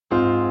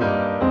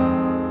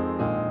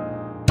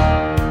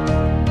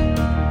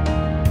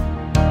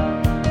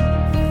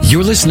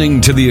You're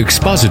listening to the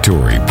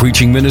expository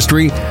preaching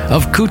ministry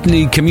of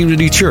Kootenai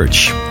Community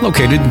Church,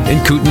 located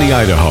in Kootenai,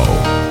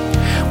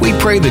 Idaho. We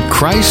pray that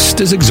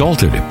Christ is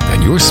exalted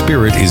and your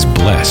spirit is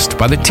blessed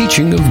by the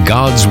teaching of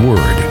God's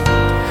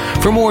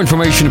Word. For more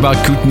information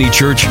about Kootenai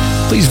Church,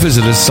 please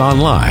visit us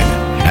online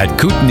at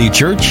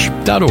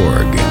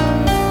kootenaichurch.org.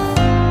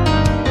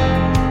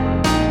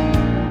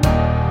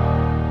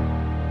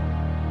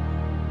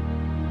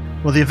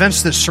 Well, the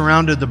events that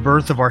surrounded the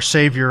birth of our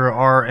Savior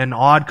are an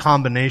odd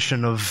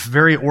combination of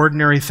very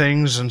ordinary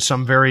things and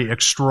some very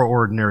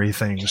extraordinary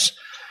things.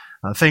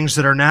 Things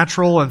that are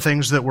natural and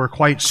things that were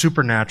quite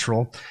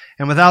supernatural.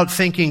 And without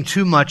thinking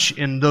too much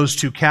in those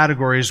two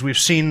categories, we've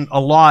seen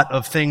a lot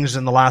of things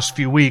in the last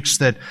few weeks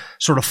that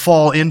sort of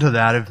fall into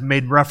that, have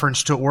made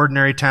reference to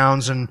ordinary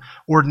towns and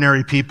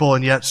ordinary people,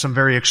 and yet some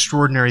very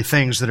extraordinary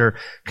things that are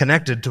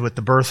connected to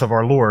the birth of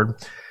our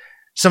Lord.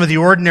 Some of the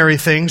ordinary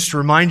things, to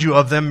remind you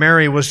of them,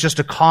 Mary was just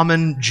a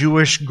common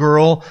Jewish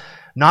girl,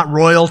 not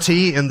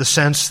royalty in the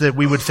sense that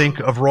we would think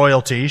of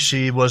royalty.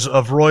 She was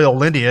of royal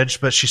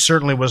lineage, but she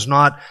certainly was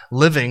not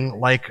living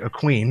like a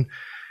queen.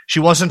 She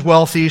wasn't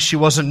wealthy, she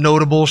wasn't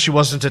notable, she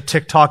wasn't a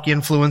TikTok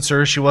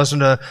influencer, she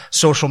wasn't a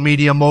social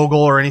media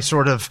mogul or any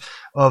sort of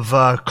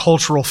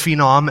cultural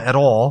phenom at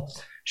all.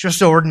 She was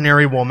just an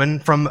ordinary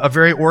woman from a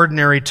very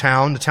ordinary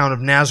town, the town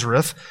of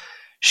Nazareth.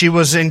 She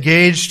was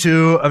engaged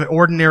to an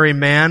ordinary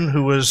man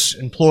who was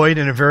employed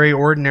in a very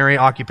ordinary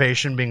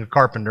occupation, being a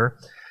carpenter.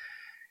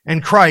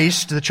 And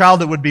Christ, the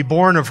child that would be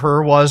born of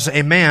her, was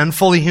a man,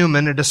 fully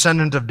human, a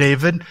descendant of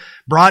David,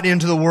 brought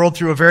into the world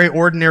through a very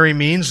ordinary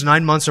means,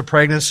 9 months of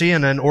pregnancy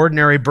and an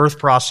ordinary birth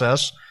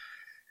process.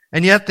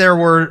 And yet there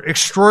were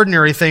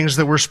extraordinary things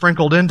that were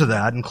sprinkled into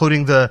that,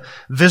 including the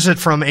visit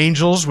from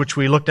angels, which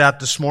we looked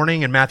at this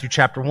morning in Matthew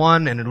chapter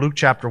 1 and in Luke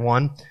chapter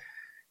 1.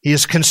 He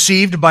is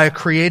conceived by a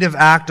creative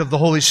act of the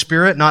Holy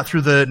Spirit, not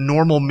through the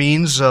normal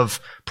means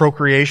of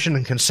procreation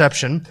and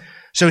conception.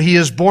 So he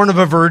is born of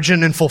a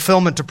virgin in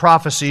fulfillment to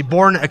prophecy,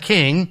 born a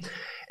king,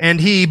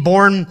 and he,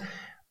 born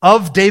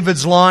of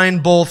David's line,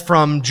 both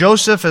from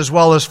Joseph as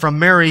well as from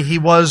Mary, he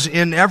was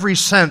in every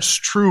sense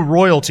true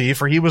royalty,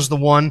 for he was the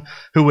one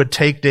who would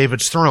take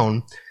David's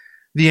throne.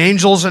 The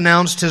angels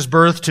announced his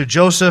birth to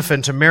Joseph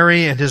and to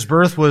Mary, and his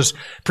birth was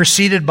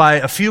preceded by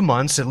a few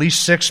months, at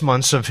least 6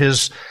 months of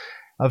his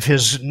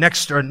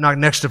next, or not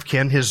next of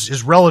kin,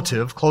 his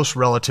relative, close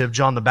relative,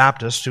 John the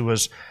Baptist, who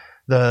was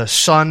the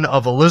son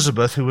of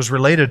Elizabeth, who was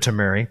related to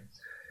Mary.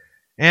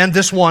 And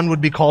this one would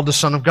be called the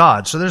Son of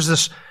God. So there's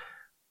this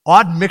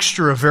odd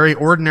mixture of very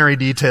ordinary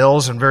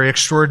details and very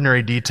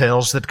extraordinary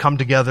details that come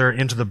together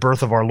into the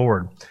birth of our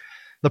Lord.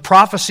 The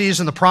prophecies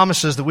and the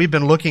promises that we've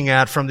been looking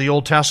at from the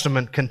Old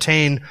Testament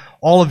contain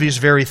all of these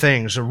very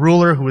things. A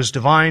ruler who is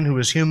divine, who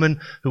is human,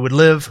 who would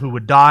live, who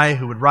would die,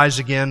 who would rise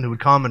again, who would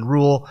come and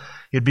rule.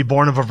 He would be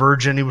born of a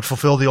virgin. He would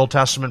fulfill the Old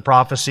Testament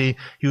prophecy.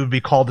 He would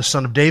be called the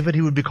Son of David.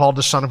 He would be called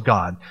the Son of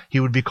God. He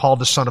would be called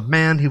the Son of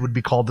Man. He would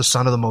be called the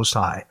Son of the Most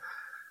High.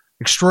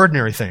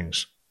 Extraordinary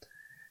things.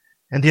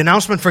 And the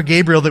announcement for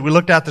Gabriel that we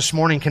looked at this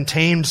morning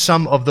contained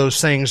some of those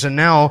things. And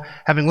now,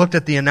 having looked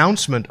at the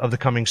announcement of the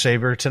coming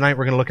Savior, tonight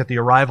we're going to look at the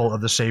arrival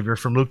of the Savior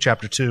from Luke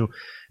chapter 2.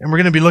 And we're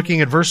going to be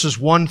looking at verses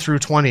 1 through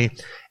 20.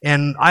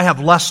 And I have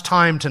less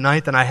time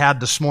tonight than I had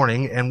this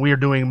morning, and we are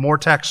doing more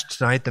text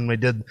tonight than we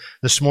did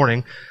this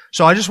morning.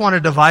 So I just want to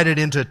divide it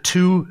into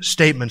two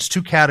statements,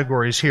 two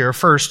categories here.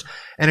 First,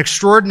 an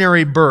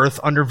extraordinary birth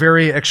under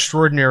very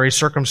extraordinary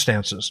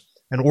circumstances.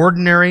 An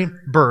ordinary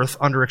birth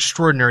under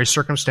extraordinary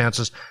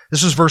circumstances.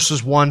 This is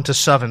verses 1 to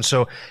 7.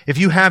 So if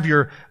you have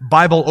your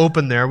Bible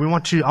open there, I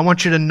want you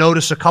to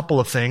notice a couple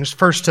of things.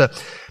 First, to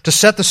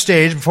set the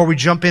stage before we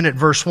jump in at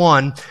verse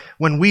 1,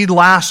 when we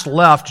last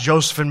left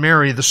Joseph and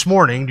Mary this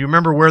morning, do you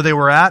remember where they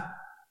were at?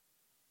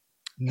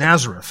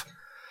 Nazareth.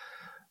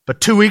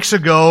 But 2 weeks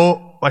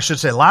ago, I should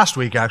say last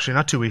week actually,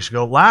 not 2 weeks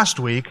ago, last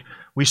week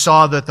we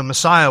saw that the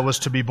Messiah was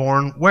to be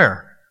born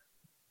where?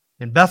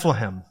 In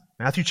Bethlehem.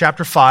 Matthew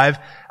chapter 5,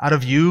 out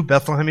of you,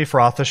 Bethlehem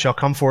Ephrathah, shall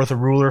come forth a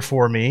ruler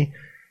for me,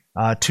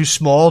 too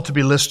small to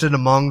be listed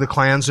among the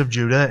clans of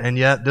Judah, and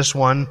yet this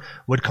one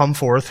would come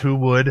forth who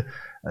would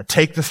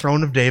take the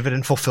throne of David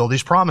and fulfill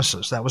these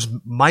promises. That was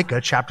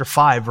Micah chapter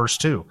 5, verse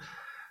 2.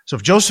 So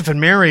if Joseph and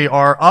Mary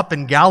are up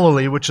in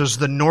Galilee, which is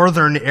the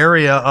northern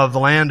area of the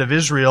land of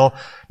Israel,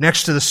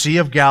 next to the Sea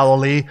of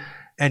Galilee,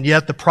 and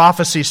yet the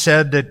prophecy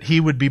said that he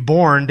would be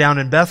born down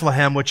in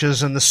Bethlehem, which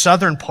is in the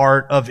southern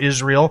part of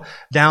Israel,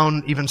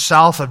 down even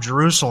south of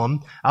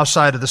Jerusalem,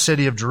 outside of the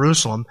city of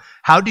Jerusalem.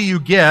 How do you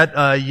get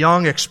a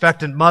young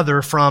expectant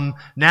mother from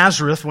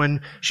Nazareth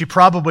when she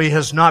probably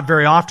has not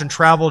very often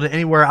traveled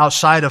anywhere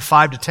outside of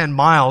 5 to 10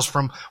 miles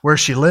from where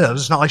she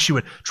lives? It's not like she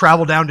would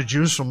travel down to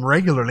Jerusalem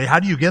regularly. How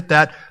do you get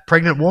that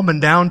pregnant woman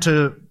down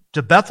to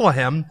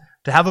Bethlehem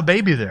to have a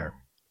baby there?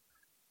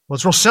 Well,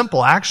 it's real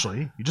simple,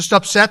 actually. You just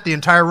upset the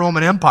entire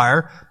Roman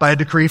Empire by a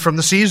decree from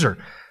the Caesar.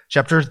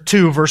 Chapter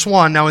 2, verse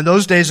 1, Now in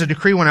those days a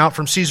decree went out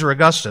from Caesar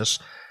Augustus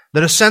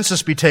that a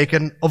census be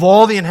taken of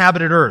all the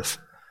inhabited earth.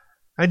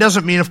 It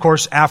doesn't mean, of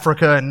course,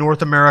 Africa and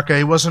North America.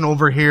 He wasn't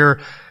over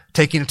here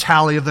taking a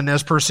tally of the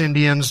Nez Perce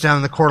Indians down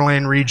in the Coeur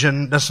d'Alene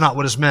region. That's not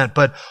what is meant.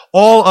 But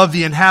all of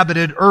the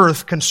inhabited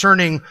earth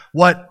concerning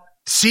what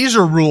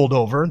Caesar ruled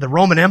over, the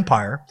Roman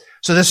Empire.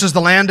 So this is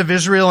the land of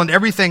Israel and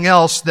everything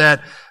else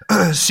that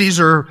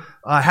Caesar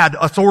had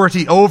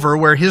authority over,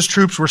 where his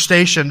troops were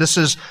stationed. This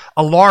is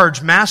a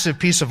large, massive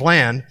piece of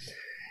land.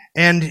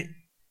 And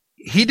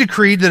he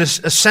decreed that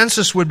a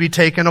census would be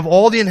taken of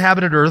all the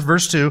inhabited earth.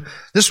 Verse 2,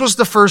 this was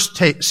the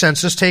first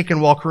census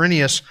taken while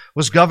Quirinius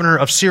was governor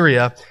of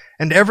Syria,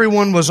 and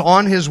everyone was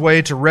on his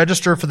way to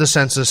register for the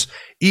census,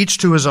 each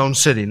to his own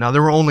city. Now,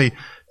 there were only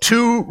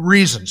two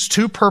reasons,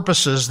 two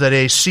purposes that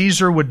a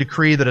Caesar would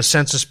decree that a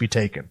census be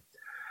taken.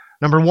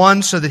 Number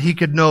one, so that he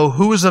could know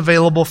who was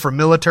available for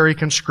military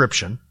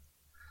conscription.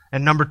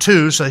 And number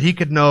two, so that he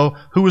could know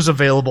who was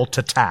available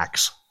to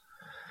tax.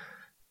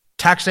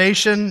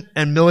 Taxation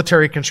and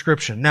military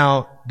conscription.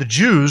 Now, the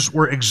Jews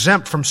were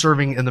exempt from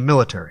serving in the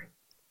military.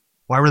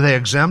 Why were they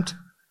exempt?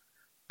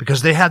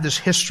 Because they had this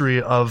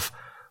history of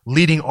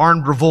leading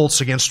armed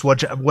revolts against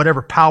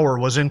whatever power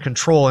was in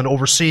control and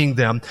overseeing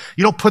them.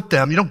 You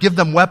don't give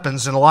them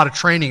weapons and a lot of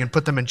training and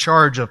put them in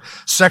charge of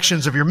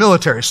sections of your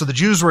military. So the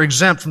Jews were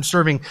exempt from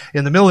serving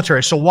in the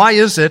military. So why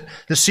is it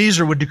that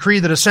Caesar would decree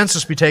that a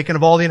census be taken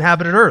of all the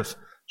inhabited earth?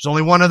 There's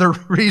only one other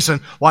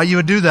reason why you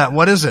would do that.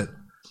 What is it?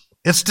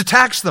 It's to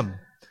tax them.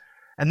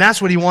 And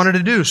that's what he wanted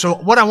to do. So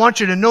what I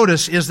want you to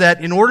notice is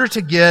that in order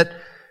to get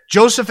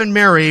Joseph and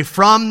Mary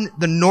from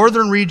the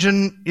northern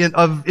region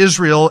of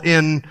Israel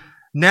in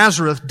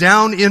Nazareth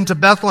down into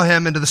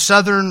Bethlehem, into the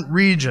southern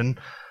region,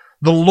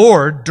 the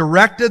Lord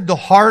directed the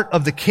heart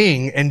of the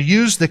king and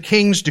used the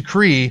king's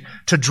decree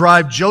to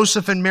drive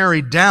Joseph and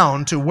Mary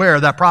down to where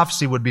that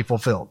prophecy would be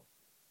fulfilled.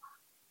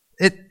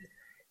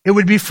 It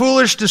would be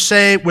foolish to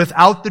say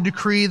without the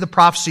decree the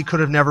prophecy could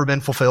have never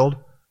been fulfilled.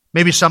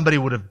 Maybe somebody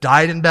would have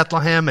died in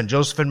Bethlehem and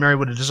Joseph and Mary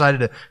would have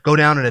decided to go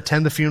down and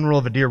attend the funeral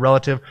of a dear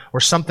relative or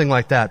something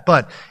like that.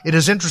 But it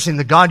is interesting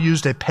that God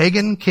used a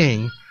pagan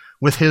king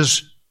with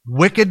his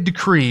wicked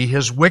decree,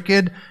 his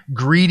wicked,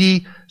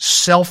 greedy,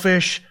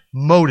 selfish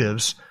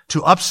motives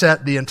to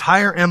upset the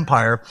entire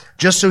empire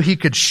just so he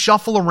could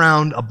shuffle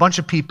around a bunch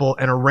of people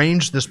and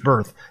arrange this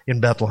birth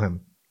in Bethlehem.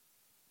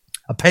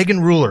 A pagan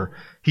ruler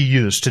he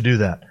used to do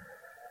that.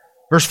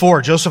 Verse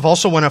 4, Joseph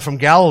also went up from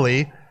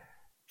Galilee,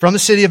 from the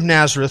city of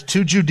Nazareth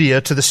to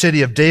Judea to the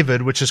city of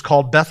David, which is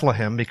called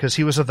Bethlehem, because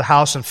he was of the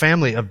house and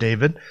family of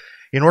David,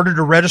 in order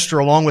to register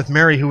along with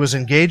Mary, who was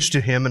engaged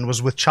to him and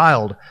was with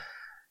child.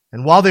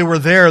 And while they were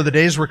there, the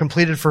days were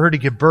completed for her to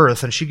give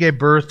birth, and she gave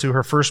birth to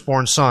her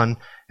firstborn son,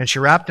 and she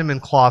wrapped him in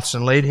cloths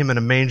and laid him in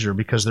a manger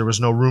because there was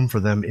no room for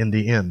them in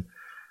the inn.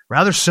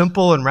 Rather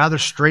simple and rather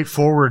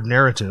straightforward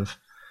narrative.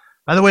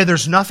 By the way,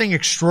 there's nothing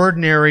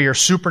extraordinary or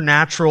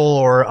supernatural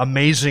or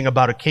amazing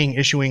about a king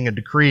issuing a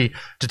decree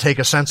to take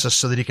a census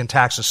so that he can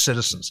tax his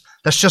citizens.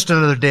 That's just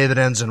another day that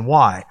ends in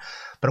Y.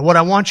 But what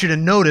I want you to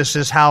notice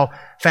is how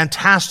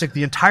fantastic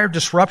the entire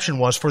disruption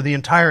was for the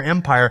entire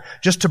empire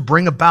just to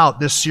bring about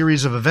this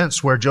series of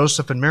events where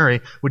Joseph and Mary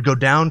would go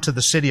down to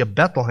the city of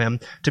Bethlehem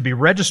to be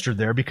registered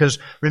there. Because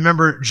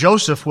remember,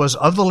 Joseph was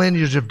of the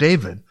lineage of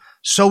David.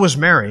 So was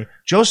Mary.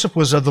 Joseph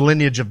was of the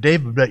lineage of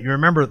David, but you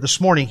remember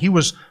this morning, he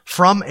was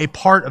from a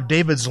part of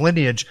David's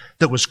lineage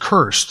that was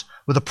cursed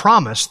with a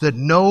promise that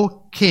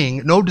no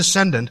king, no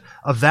descendant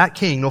of that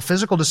king, no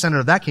physical descendant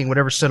of that king would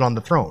ever sit on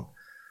the throne.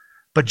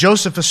 But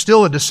Joseph is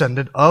still a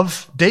descendant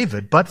of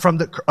David, but from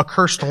a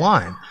cursed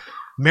line.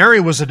 Mary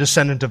was a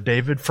descendant of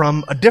David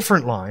from a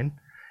different line.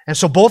 And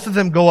so both of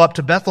them go up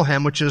to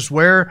Bethlehem, which is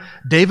where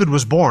David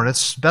was born.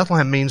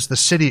 Bethlehem means the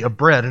city of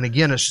bread. And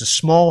again, it's a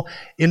small,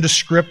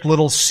 indescript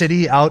little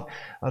city out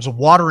as a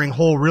watering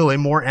hole, really.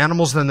 More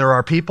animals than there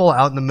are people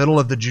out in the middle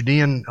of the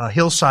Judean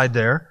hillside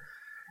there.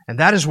 And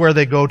that is where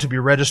they go to be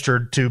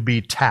registered to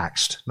be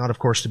taxed, not, of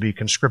course, to be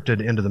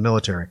conscripted into the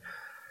military.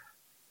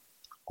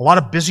 A lot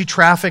of busy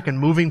traffic and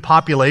moving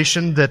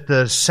population that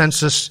the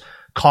census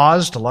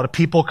caused. A lot of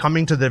people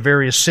coming to the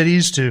various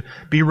cities to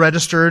be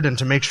registered and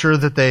to make sure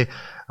that they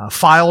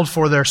filed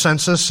for their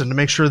census and to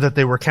make sure that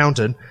they were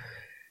counted.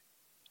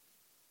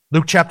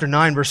 Luke chapter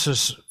 9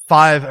 verse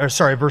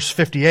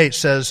 58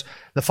 says,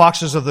 the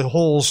foxes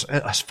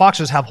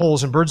have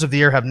holes and birds of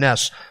the air have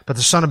nests, but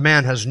the Son of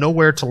Man has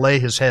nowhere to lay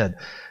his head.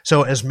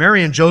 So as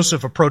Mary and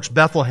Joseph approach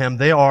Bethlehem,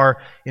 they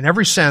are, in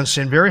every sense,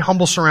 in very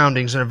humble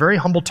surroundings, in a very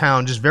humble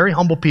town, just very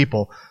humble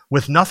people,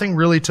 with nothing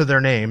really to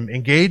their name,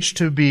 engaged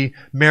to be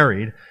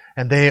married.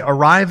 And they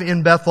arrive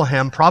in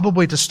Bethlehem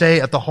probably to stay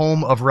at the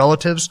home of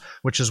relatives,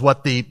 which is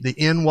what the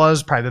inn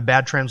was, probably a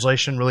bad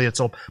translation. Really,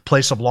 it's a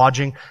place of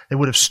lodging. They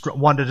would have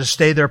wanted to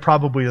stay there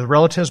probably with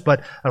relatives,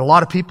 but a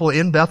lot of people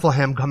in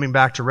Bethlehem coming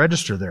back to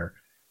register there.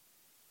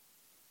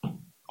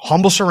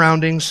 Humble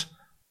surroundings,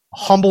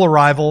 humble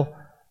arrival,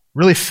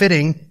 really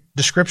fitting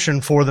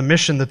description for the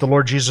mission that the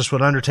Lord Jesus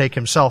would undertake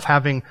himself,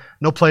 having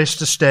no place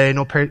to stay,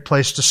 no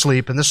place to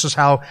sleep. And this is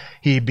how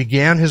he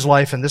began his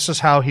life, and this is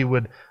how he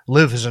would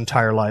live his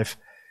entire life.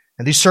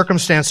 And these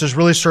circumstances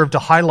really serve to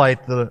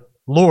highlight the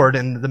Lord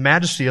and the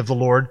majesty of the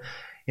Lord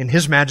in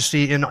His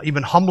majesty, in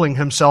even humbling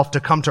Himself to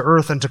come to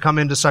earth and to come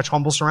into such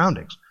humble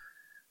surroundings.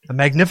 A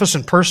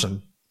magnificent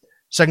person.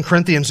 2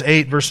 Corinthians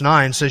 8 verse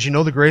 9 says, "You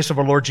know the grace of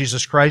our Lord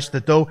Jesus Christ,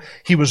 that though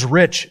He was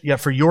rich, yet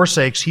for your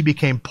sakes He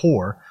became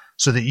poor,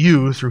 so that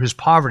you, through His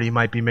poverty,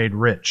 might be made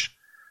rich."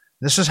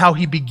 This is how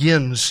He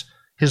begins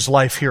His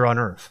life here on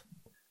earth.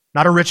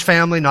 Not a rich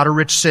family, not a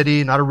rich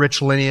city, not a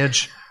rich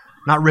lineage,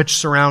 not rich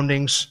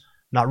surroundings,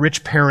 not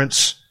rich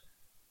parents,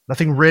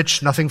 nothing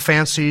rich, nothing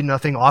fancy,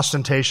 nothing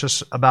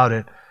ostentatious about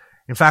it.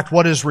 In fact,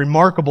 what is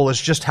remarkable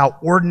is just how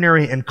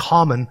ordinary and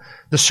common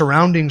the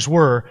surroundings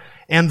were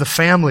and the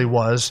family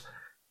was,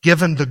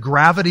 given the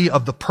gravity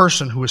of the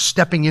person who was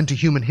stepping into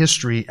human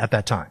history at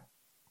that time.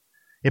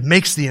 It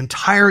makes the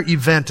entire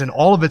event and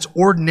all of its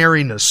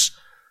ordinariness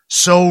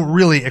so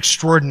really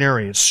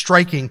extraordinary. It's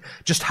striking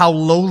just how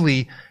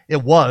lowly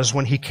it was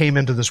when He came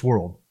into this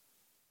world.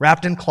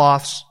 Wrapped in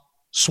cloths,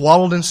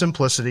 swaddled in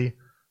simplicity,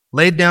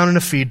 laid down in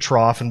a feed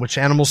trough in which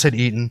animals had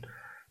eaten. And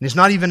He's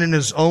not even in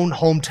His own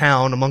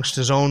hometown amongst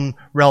His own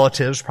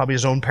relatives, probably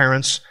His own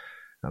parents,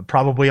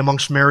 probably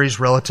amongst Mary's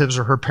relatives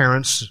or her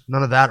parents,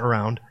 none of that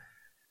around.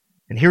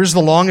 And here's the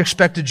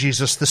long-expected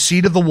Jesus, the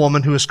seed of the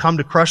woman who has come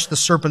to crush the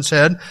serpent's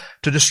head,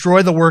 to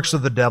destroy the works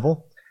of the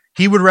devil.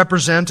 He would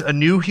represent a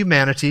new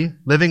humanity,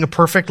 living a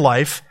perfect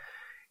life.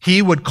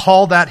 He would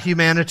call that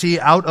humanity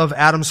out of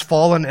Adam's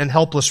fallen and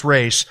helpless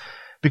race,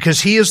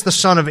 because He is the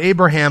son of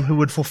Abraham who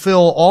would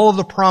fulfill all of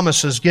the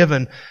promises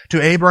given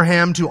to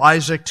Abraham, to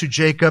Isaac, to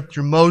Jacob,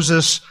 through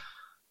Moses,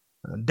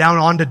 down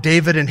on to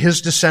David and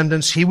his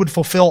descendants. He would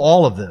fulfill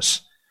all of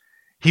this.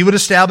 He would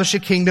establish a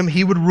kingdom.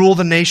 He would rule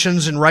the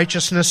nations in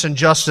righteousness and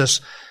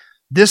justice.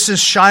 This is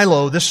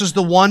Shiloh. This is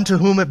the one to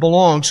whom it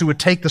belongs, who would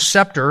take the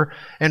scepter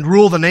and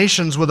rule the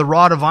nations with a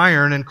rod of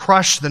iron and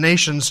crush the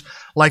nations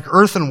like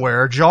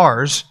earthenware,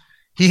 jars.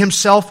 He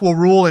Himself will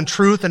rule in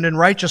truth and in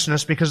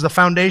righteousness, because the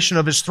foundation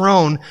of His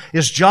throne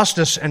is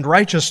justice and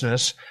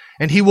righteousness.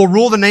 And He will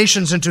rule the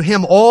nations, and to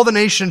Him all the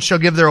nations shall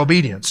give their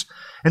obedience.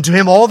 And to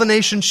Him all the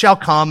nations shall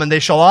come, and they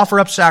shall offer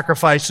up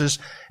sacrifices,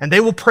 and they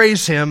will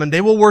praise Him, and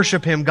they will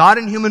worship Him, God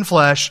in human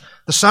flesh,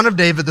 the Son of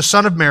David, the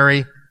Son of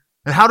Mary.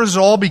 And how does it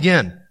all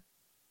begin?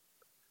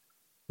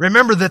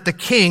 Remember that the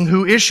king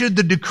who issued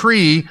the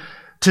decree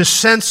to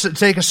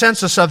take a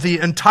census of the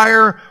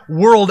entire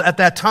world at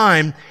that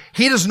time,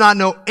 he does not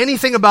know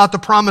anything about the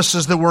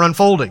promises that were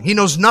unfolding. He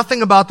knows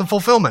nothing about the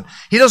fulfillment.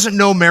 He doesn't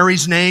know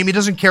Mary's name. He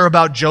doesn't care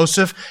about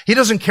Joseph. He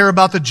doesn't care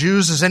about the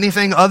Jews as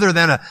anything other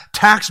than a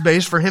tax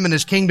base for him and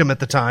his kingdom at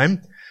the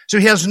time. So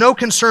he has no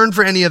concern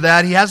for any of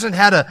that. He hasn't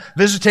had a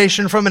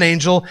visitation from an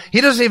angel.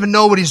 He doesn't even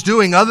know what he's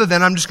doing other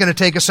than, I'm just going to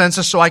take a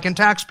census so I can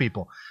tax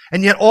people.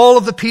 And yet all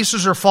of the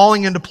pieces are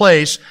falling into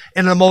place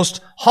in the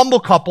most humble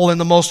couple, in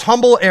the most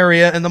humble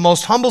area, in the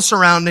most humble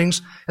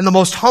surroundings, in the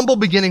most humble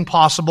beginning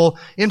possible.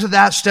 Into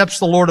that steps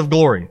the Lord of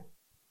glory,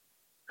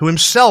 who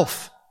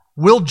Himself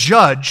will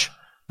judge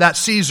that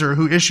Caesar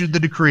who issued the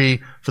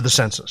decree for the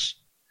census.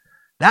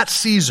 That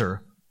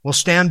Caesar will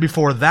stand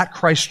before that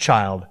Christ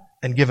child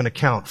and give an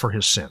account for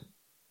his sin.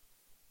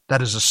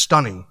 That is a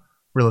stunning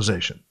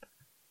realization.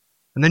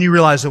 And then you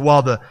realize that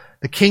while the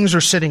kings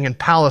are sitting in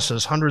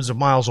palaces hundreds of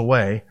miles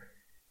away,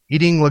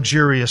 eating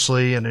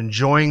luxuriously and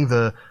enjoying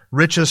the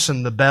richest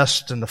and the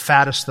best and the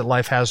fattest that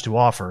life has to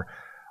offer,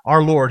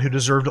 our Lord, who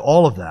deserved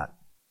all of that,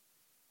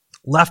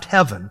 left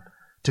heaven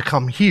to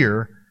come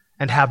here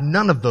and have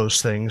none of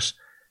those things,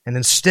 and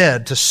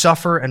instead to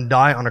suffer and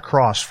die on a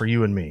cross for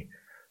you and me.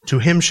 To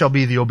Him shall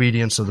be the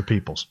obedience of the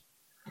peoples.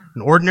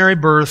 An ordinary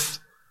birth,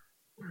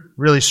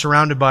 really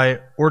surrounded by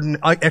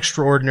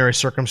extraordinary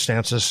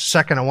circumstances.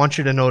 Second, I want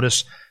you to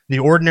notice the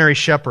ordinary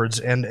shepherds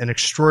and an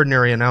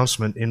extraordinary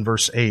announcement in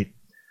verse 8.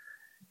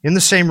 In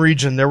the same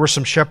region, there were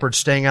some shepherds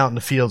staying out in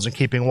the fields and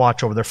keeping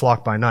watch over their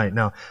flock by night.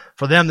 Now,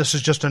 for them, this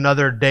is just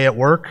another day at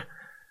work.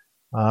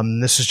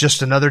 This is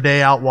just another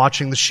day out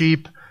watching the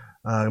sheep.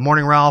 Good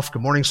morning, Ralph.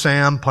 Good morning,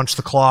 Sam. Punch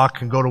the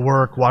clock and go to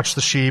work, watch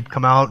the sheep,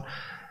 come out.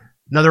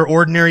 Another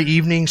ordinary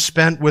evening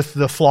spent with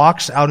the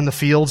flocks out in the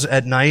fields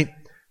at night,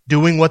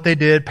 doing what they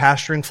did,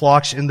 pasturing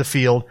flocks in the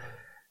field.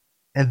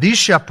 And these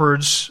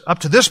shepherds, up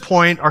to this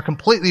point, are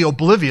completely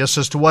oblivious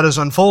as to what has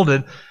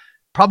unfolded,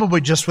 probably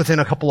just within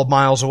a couple of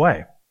miles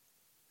away.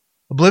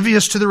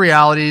 Oblivious to the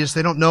realities.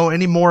 They don't know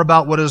any more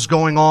about what is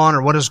going on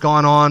or what has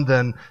gone on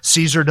than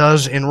Caesar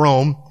does in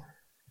Rome.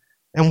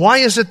 And why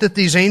is it that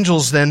these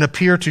angels then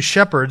appear to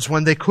shepherds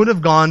when they could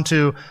have gone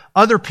to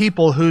other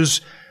people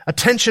whose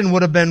attention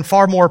would have been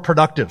far more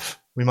productive,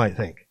 we might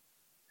think?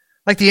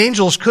 Like the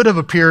angels could have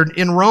appeared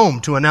in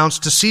Rome to announce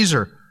to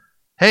Caesar,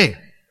 hey,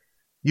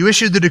 you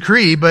issued the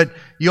decree, but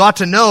you ought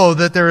to know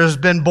that there has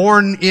been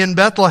born in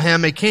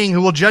Bethlehem a king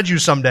who will judge you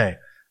someday.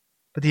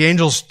 But the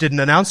angels didn't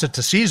announce it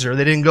to Caesar.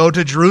 They didn't go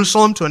to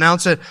Jerusalem to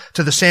announce it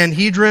to the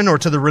Sanhedrin or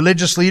to the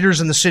religious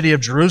leaders in the city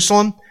of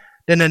Jerusalem.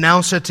 Didn't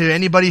announce it to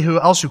anybody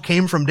else who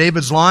came from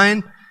David's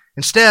line.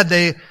 Instead,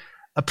 they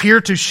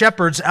appear to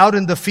shepherds out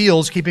in the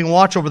fields keeping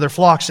watch over their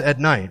flocks at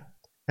night.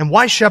 And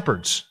why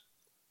shepherds?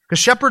 Because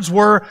shepherds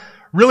were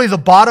really the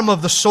bottom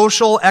of the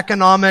social,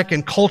 economic,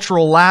 and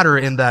cultural ladder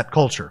in that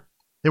culture.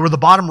 They were the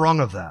bottom rung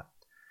of that.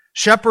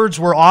 Shepherds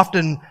were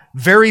often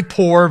very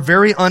poor,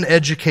 very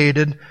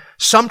uneducated,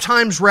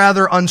 sometimes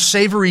rather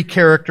unsavory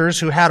characters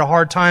who had a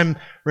hard time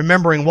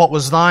remembering what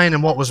was thine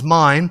and what was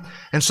mine,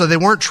 and so they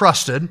weren't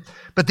trusted.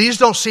 But these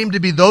don't seem to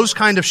be those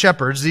kind of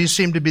shepherds. These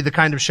seem to be the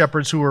kind of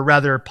shepherds who were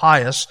rather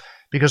pious,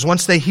 because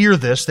once they hear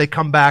this, they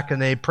come back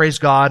and they praise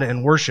God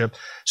and worship.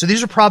 So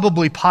these are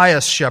probably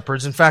pious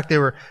shepherds. In fact, they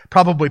were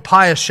probably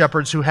pious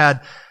shepherds who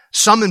had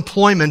some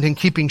employment in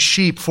keeping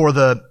sheep for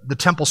the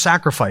temple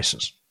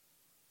sacrifices.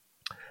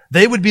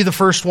 They would be the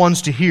first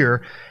ones to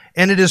hear,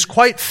 and it is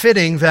quite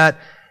fitting that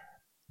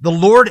the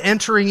Lord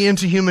entering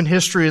into human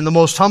history in the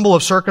most humble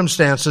of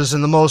circumstances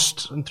and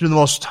through the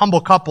most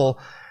humble couple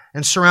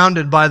and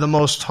surrounded by the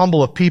most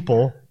humble of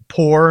people,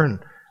 poor and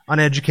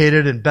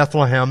uneducated in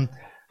Bethlehem,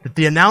 that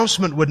the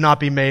announcement would not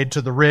be made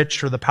to the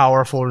rich or the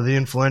powerful or the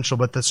influential,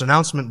 but this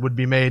announcement would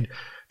be made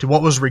to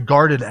what was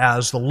regarded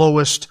as the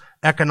lowest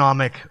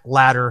economic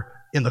ladder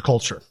in the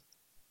culture.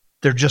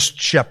 They're just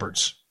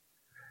shepherds.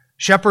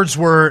 Shepherds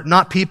were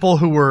not people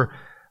who were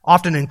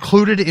often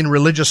included in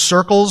religious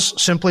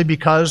circles simply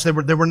because they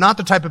were not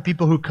the type of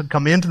people who could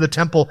come into the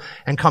temple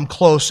and come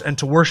close and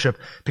to worship,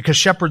 because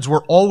shepherds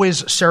were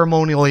always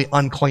ceremonially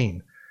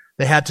unclean.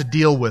 They had to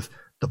deal with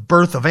the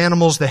birth of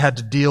animals, they had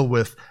to deal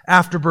with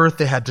afterbirth,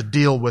 they had to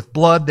deal with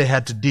blood, they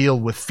had to deal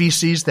with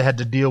feces, they had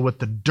to deal with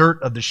the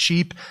dirt of the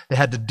sheep, they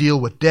had to deal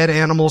with dead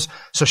animals.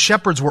 So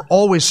shepherds were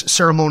always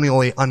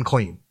ceremonially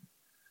unclean.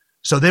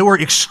 So they were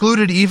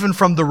excluded even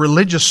from the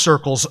religious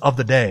circles of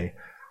the day.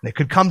 They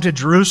could come to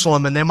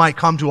Jerusalem and they might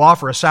come to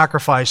offer a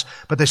sacrifice,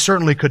 but they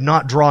certainly could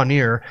not draw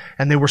near,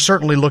 and they were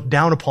certainly looked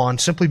down upon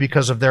simply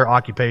because of their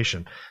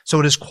occupation. So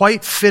it is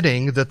quite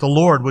fitting that the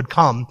Lord would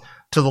come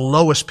to the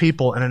lowest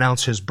people and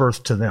announce His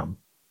birth to them,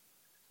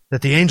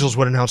 that the angels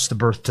would announce the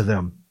birth to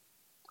them.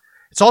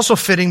 It's also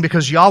fitting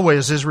because Yahweh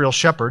is Israel's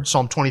shepherd.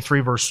 Psalm 23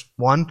 verse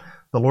 1,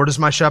 the Lord is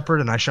my shepherd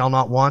and I shall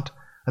not want.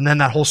 And then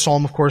that whole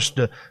psalm, of course,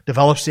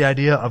 develops the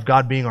idea of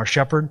God being our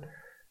shepherd.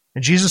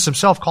 And Jesus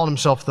Himself called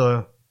Himself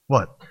the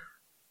what?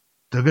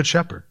 The Good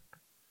Shepherd.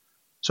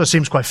 So it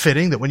seems quite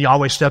fitting that when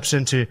Yahweh steps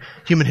into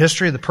human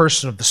history in the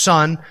person of the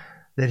Son,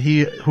 that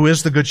He who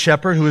is the Good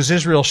Shepherd, who is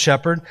Israel's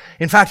shepherd.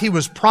 In fact, He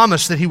was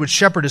promised that He would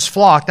shepherd His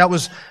flock. That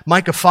was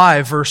Micah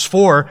 5 verse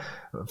 4.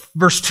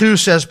 Verse 2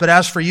 says, "But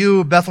as for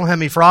you,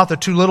 Bethlehem Ephrathah,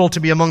 too little to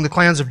be among the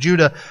clans of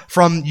Judah,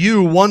 from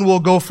you one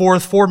will go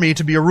forth for me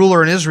to be a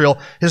ruler in Israel.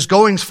 His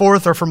goings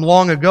forth are from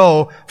long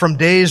ago, from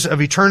days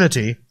of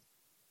eternity."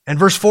 And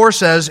verse 4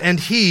 says, "And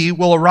He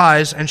will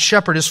arise and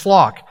shepherd His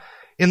flock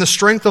in the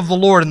strength of the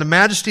Lord, in the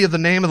majesty of the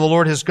name of the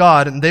Lord His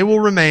God, and they will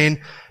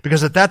remain,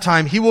 because at that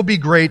time He will be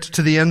great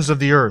to the ends of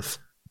the earth."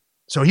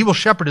 So He will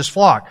shepherd His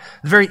flock.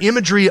 The very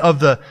imagery of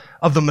the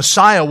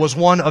Messiah was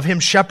one of Him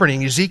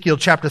shepherding. Ezekiel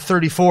chapter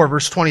 34,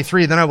 verse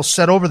 23, "Then I will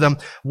set over them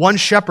one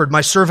shepherd, my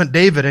servant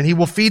David, and he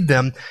will feed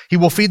them. He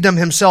will feed them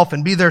Himself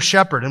and be their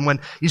shepherd." And when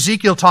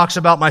Ezekiel talks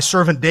about my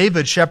servant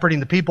David shepherding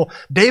the people,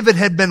 David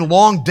had been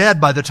long dead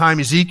by the time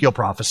Ezekiel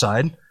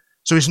prophesied.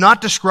 So he's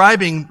not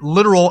describing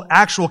literal,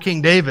 actual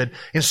King David.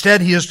 Instead,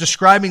 he is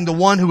describing the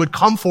one who would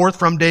come forth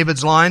from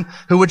David's line,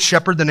 who would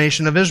shepherd the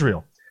nation of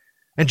Israel.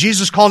 And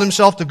Jesus called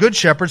Himself the Good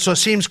Shepherd, so it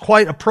seems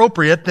quite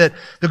appropriate that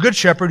the Good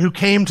Shepherd who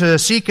came to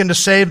seek and to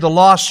save the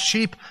lost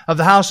sheep of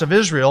the house of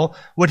Israel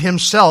would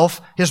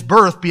Himself, His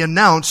birth, be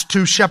announced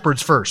to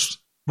shepherds first,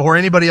 before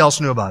anybody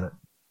else knew about it.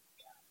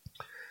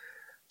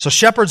 So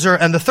shepherds are,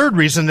 and the third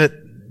reason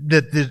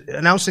that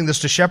announcing this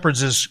to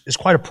shepherds is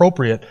quite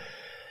appropriate.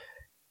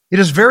 It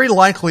is very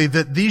likely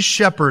that these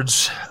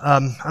shepherds, I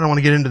don't want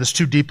to get into this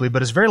too deeply,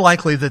 but it's very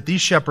likely that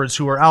these shepherds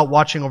who are out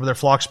watching over their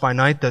flocks by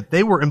night, that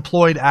they were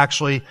employed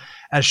actually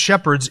as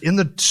shepherds in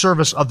the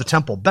service of the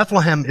temple.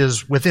 Bethlehem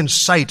is within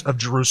sight of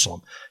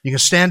Jerusalem. You can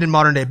stand in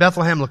modern-day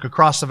Bethlehem, look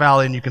across the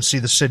valley, and you can see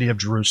the city of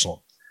Jerusalem.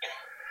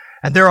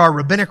 And there are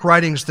rabbinic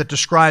writings that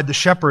describe the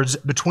shepherds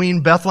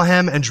between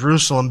Bethlehem and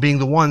Jerusalem being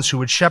the ones who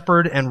would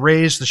shepherd and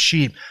raise the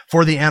sheep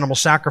for the animal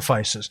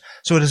sacrifices.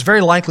 So it is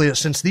very likely that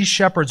since these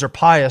shepherds are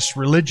pious,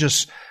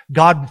 religious,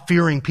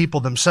 God-fearing people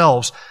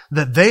themselves,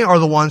 that they are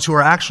the ones who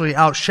are actually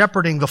out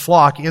shepherding the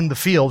flock in the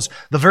fields,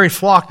 the very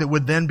flock that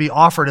would then be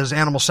offered as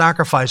animal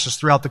sacrifices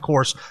throughout the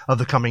course of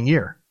the coming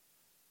year.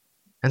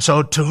 And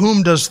so to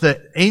whom does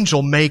the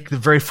angel make the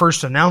very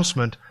first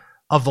announcement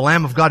of the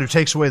Lamb of God who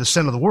takes away the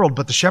sin of the world,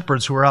 but the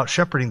shepherds who are out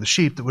shepherding the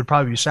sheep that would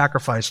probably be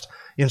sacrificed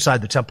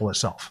inside the temple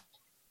itself?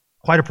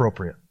 Quite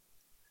appropriate.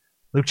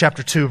 Luke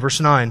chapter 2, verse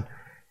 9.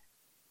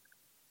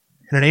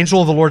 "And an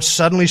angel of the Lord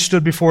suddenly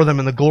stood before them,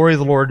 and the glory of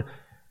the Lord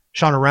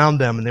shone around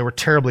them, and they were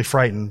terribly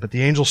frightened. But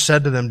the angel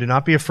said to them, 'Do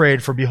not be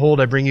afraid, for behold,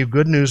 I bring you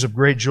good news of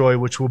great joy,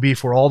 which will be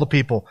for all the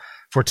people.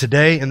 For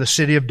today in the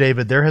city of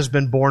David there has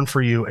been born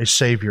for you a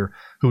Savior,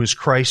 who is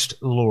Christ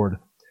the Lord.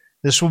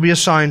 This will be a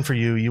sign for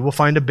you. You will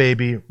find a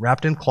baby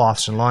wrapped in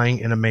cloths and lying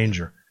in a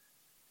manger.'"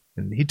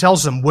 And he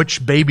tells them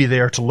which baby they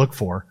are to look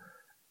for.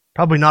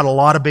 Probably not a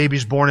lot of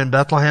babies born in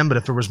Bethlehem, but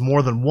if there was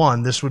more than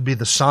one, this would be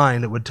the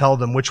sign that would tell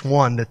them which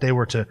one that they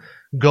were to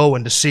go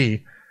and to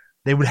see.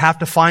 They would have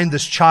to find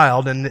this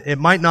child, and it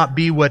might not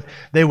be what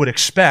they would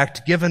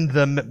expect, given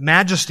the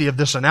majesty of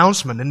this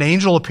announcement. An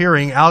angel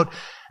appearing out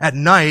at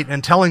night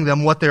and telling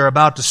them what they're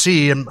about to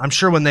see. And I'm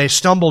sure when they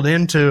stumbled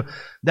into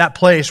that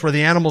place where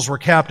the animals were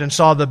kept and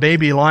saw the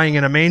baby lying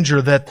in a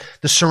manger, that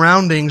the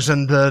surroundings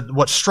and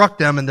what struck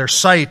them in their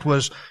sight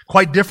was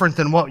quite different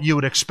than what you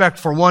would expect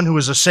for one who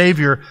is a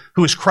Savior,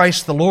 who is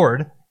Christ the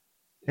Lord.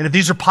 And if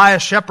these are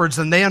pious shepherds,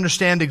 then they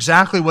understand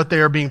exactly what they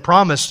are being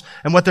promised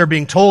and what they're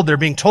being told. They're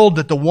being told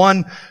that the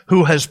one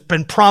who has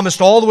been promised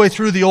all the way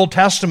through the Old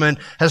Testament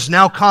has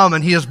now come,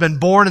 and he has been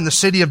born in the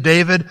city of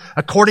David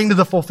according to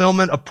the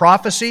fulfillment of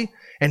prophecy.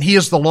 And he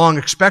is the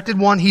long-expected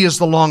one. He is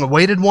the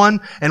long-awaited one.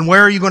 And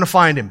where are you going to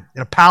find him?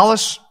 In a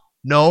palace?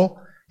 No.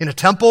 In a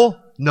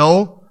temple? No.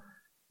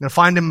 You're going to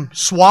find him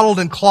swaddled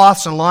in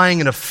cloths and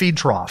lying in a feed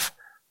trough.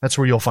 That's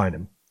where you'll find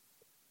him.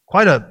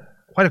 Quite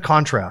a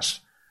contrast.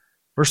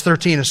 Verse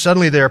 13, and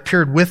suddenly there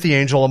appeared with the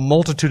angel a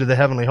multitude of the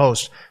heavenly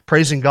host,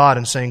 praising God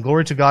and saying,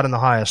 Glory to God in the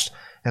highest,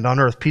 and on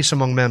earth peace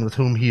among men with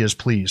whom he is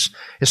pleased.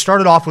 It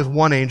started off with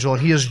one angel,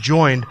 and he is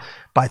joined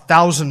by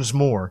thousands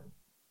more.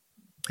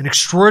 An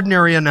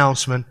extraordinary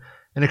announcement,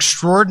 an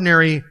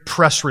extraordinary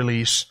press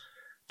release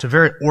to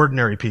very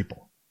ordinary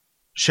people,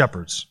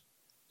 shepherds.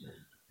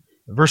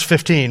 Verse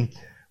 15,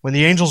 when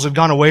the angels had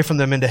gone away from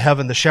them into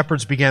heaven, the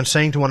shepherds began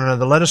saying to one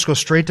another, Let us go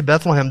straight to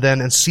Bethlehem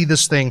then and see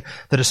this thing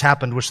that has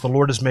happened, which the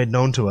Lord has made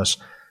known to us.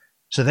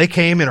 So they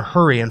came in a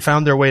hurry and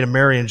found their way to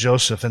Mary and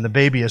Joseph and the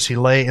baby as he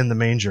lay in the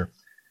manger.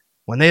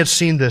 When they had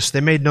seen this,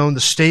 they made known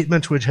the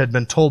statement which had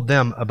been told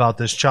them about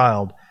this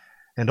child.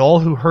 And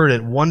all who heard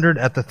it wondered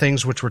at the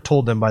things which were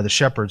told them by the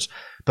shepherds.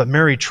 But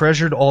Mary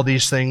treasured all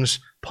these things,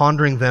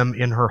 pondering them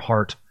in her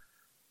heart.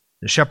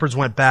 The shepherds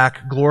went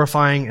back,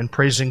 glorifying and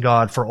praising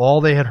God for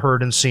all they had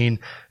heard and seen,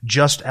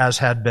 just as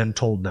had been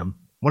told them.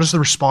 What is the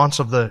response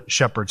of the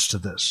shepherds to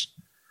this?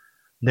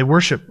 They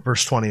worship,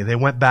 verse 20. They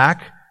went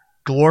back,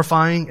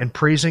 glorifying and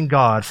praising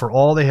God for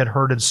all they had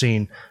heard and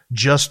seen,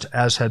 just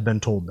as had been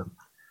told them.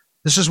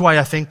 This is why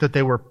I think that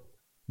they were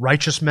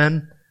righteous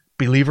men,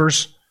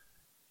 believers.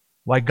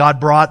 Why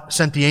God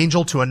sent the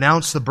angel to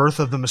announce the birth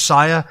of the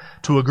Messiah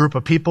to a group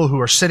of people who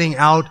are sitting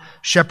out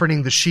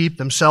shepherding the sheep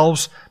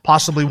themselves,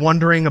 possibly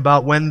wondering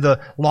about when the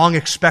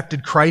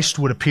long-expected Christ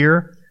would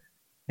appear.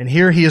 And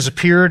here he has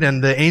appeared,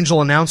 and the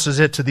angel announces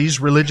it to these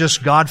religious,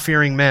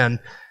 God-fearing men,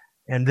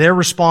 and their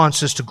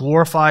response is to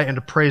glorify and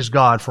to praise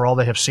God for all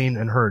they have seen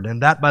and heard.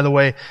 And that, by the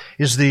way,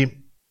 is the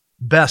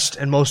best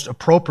and most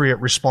appropriate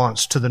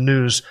response to the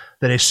news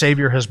that a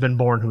Savior has been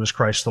born who is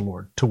Christ the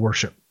Lord, to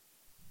worship.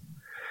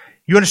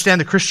 You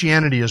understand that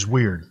Christianity is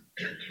weird.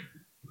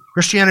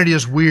 Christianity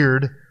is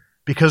weird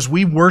because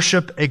we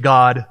worship a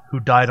God who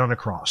died on a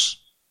cross.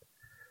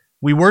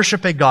 We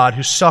worship a God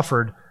who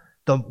suffered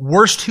the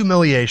worst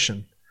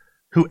humiliation,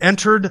 who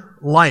entered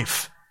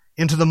life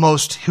into the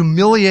most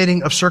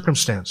humiliating of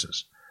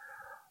circumstances.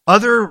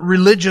 Other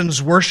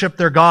religions worship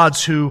their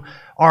gods who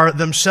are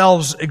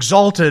themselves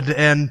exalted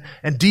and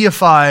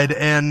deified,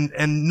 and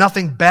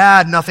nothing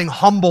bad, nothing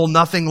humble,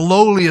 nothing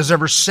lowly is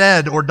ever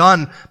said or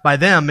done by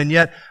them. And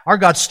yet our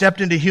God stepped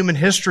into human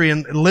history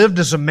and lived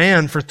as a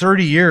man for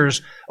 30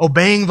 years,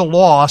 obeying the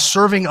law,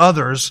 serving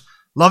others,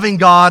 loving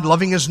God,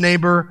 loving his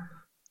neighbor,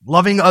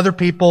 loving other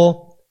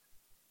people,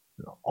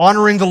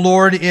 honoring the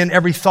Lord in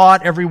every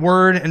thought, every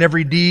word, and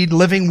every deed,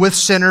 living with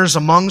sinners,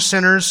 among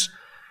sinners,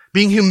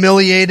 being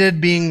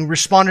humiliated, being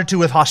responded to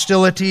with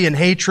hostility and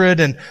hatred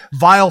and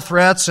vile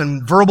threats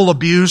and verbal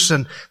abuse.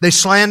 And they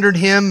slandered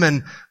him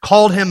and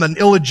called him an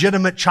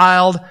illegitimate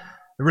child,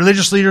 the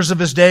religious leaders of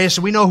his day.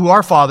 So we know who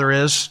our Father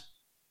is.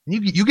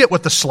 You get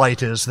what the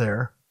slight is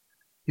there.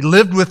 He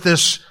lived with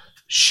this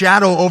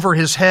shadow over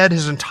his head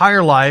his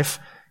entire life.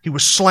 He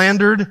was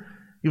slandered.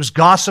 He was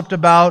gossiped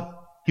about.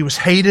 He was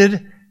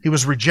hated. He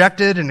was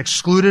rejected and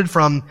excluded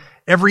from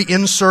every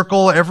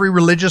in-circle, every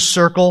religious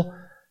circle.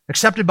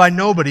 Accepted by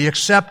nobody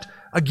except,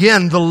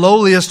 again, the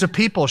lowliest of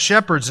people,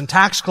 shepherds and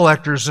tax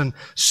collectors and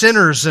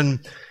sinners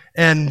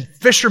and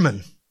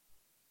fishermen.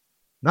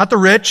 Not the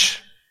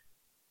rich,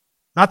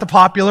 not the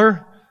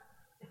popular,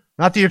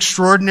 not the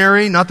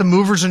extraordinary, not the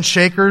movers and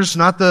shakers,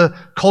 not the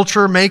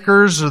culture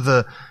makers or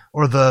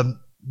the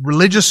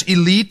religious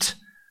elite.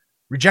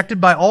 Rejected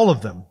by all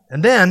of them.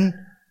 And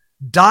then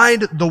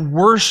died the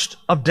worst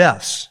of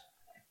deaths,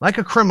 like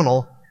a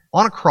criminal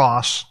on a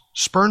cross,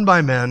 spurned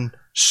by men,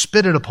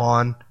 spitted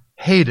upon,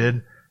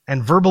 hated,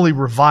 and verbally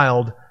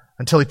reviled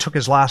until he took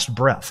his last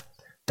breath.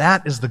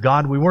 That is the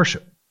God we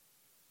worship.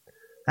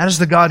 That is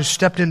the God who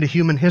stepped into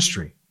human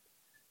history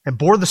and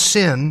bore the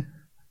sin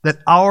that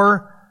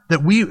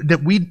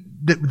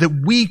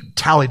we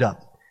tallied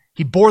up.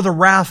 He bore the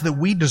wrath that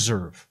we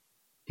deserve.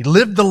 He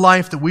lived the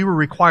life that we were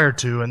required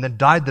to, and then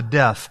died the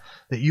death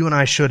that you and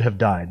I should have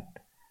died.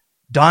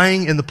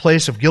 Dying in the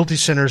place of guilty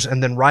sinners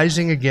and then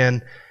rising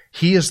again.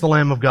 He is the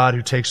Lamb of God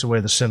who takes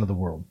away the sin of the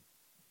world.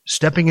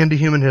 Stepping into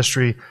human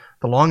history,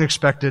 the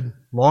long-expected,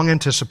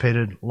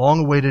 long-anticipated,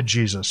 long-awaited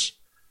Jesus,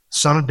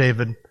 Son of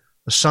David,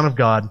 the Son of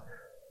God,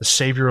 the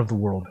Savior of the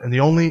world. And the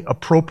only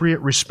appropriate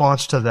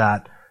response to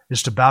that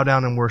is to bow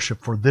down and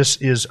worship, for this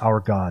is our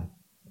God.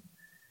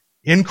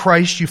 In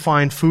Christ you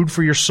find food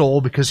for your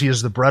soul because He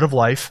is the bread of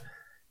life.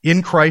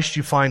 In Christ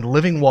you find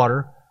living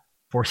water,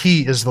 for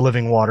He is the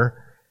living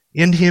water.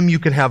 In Him you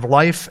can have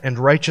life and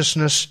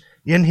righteousness.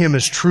 In Him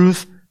is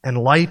truth and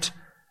light.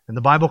 And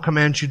the Bible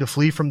commands you to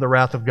flee from the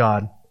wrath of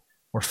God,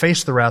 or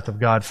face the wrath of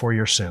God for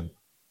your sin.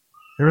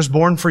 There is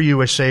born for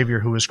you a Savior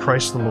who is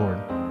Christ the Lord.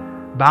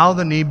 Bow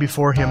the knee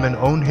before Him and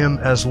own Him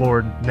as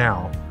Lord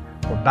now.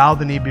 Or bow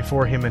the knee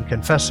before Him and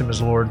confess Him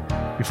as Lord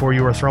before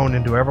you are thrown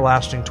into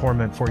everlasting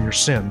torment for your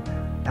sin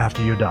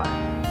after you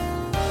die.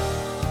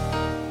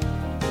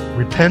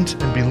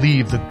 Repent and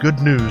believe the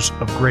good news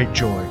of great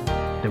joy,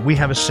 that we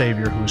have a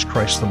Savior who is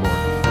Christ the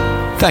Lord.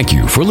 Thank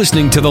you for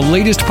listening to the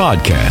latest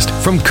podcast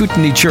from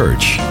Kootenai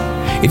Church.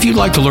 If you'd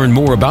like to learn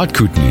more about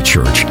Kootenai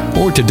Church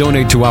or to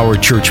donate to our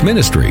church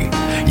ministry,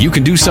 you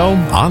can do so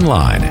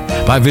online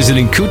by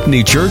visiting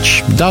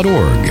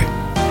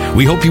kootenaichurch.org.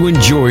 We hope you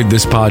enjoyed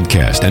this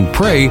podcast and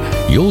pray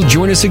you'll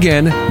join us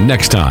again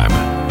next time.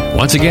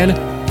 Once again,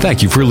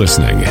 thank you for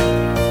listening.